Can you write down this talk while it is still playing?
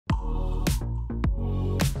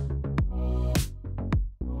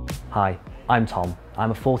Hi, I'm Tom.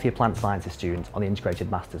 I'm a fourth year plant sciences student on the Integrated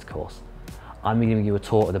Masters course. I'm giving you a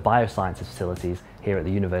tour of the Biosciences facilities here at the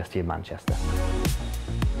University of Manchester.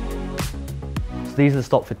 So these are the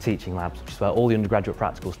Stopford teaching labs, which is where all the undergraduate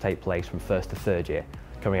practicals take place from first to third year,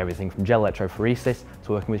 covering everything from gel electrophoresis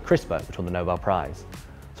to working with CRISPR, which won the Nobel Prize.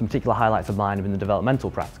 Some particular highlights of mine have been the developmental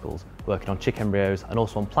practicals, working on chick embryos and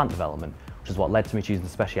also on plant development, which is what led to me choosing the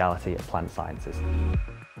speciality of plant sciences.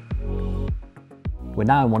 We're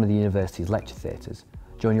now in one of the university's lecture theatres.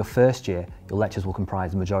 During your first year, your lectures will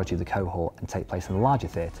comprise the majority of the cohort and take place in the larger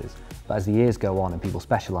theatres, but as the years go on and people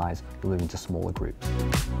specialise, you'll move into smaller groups.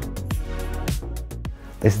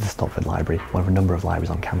 This is the Stopford Library, one of a number of libraries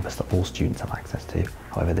on campus that all students have access to.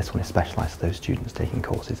 However, this one is specialised for those students taking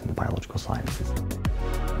courses in the biological sciences.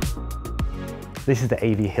 This is the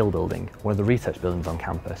AV Hill building, one of the research buildings on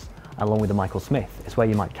campus. And along with the Michael Smith, it's where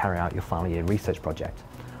you might carry out your final year research project.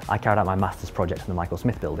 I carried out my master's project in the Michael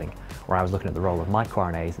Smith building, where I was looking at the role of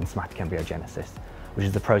microRNAs in somatic embryogenesis, which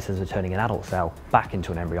is the process of turning an adult cell back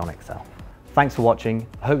into an embryonic cell. Thanks for watching,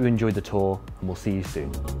 I hope you enjoyed the tour, and we'll see you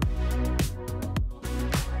soon.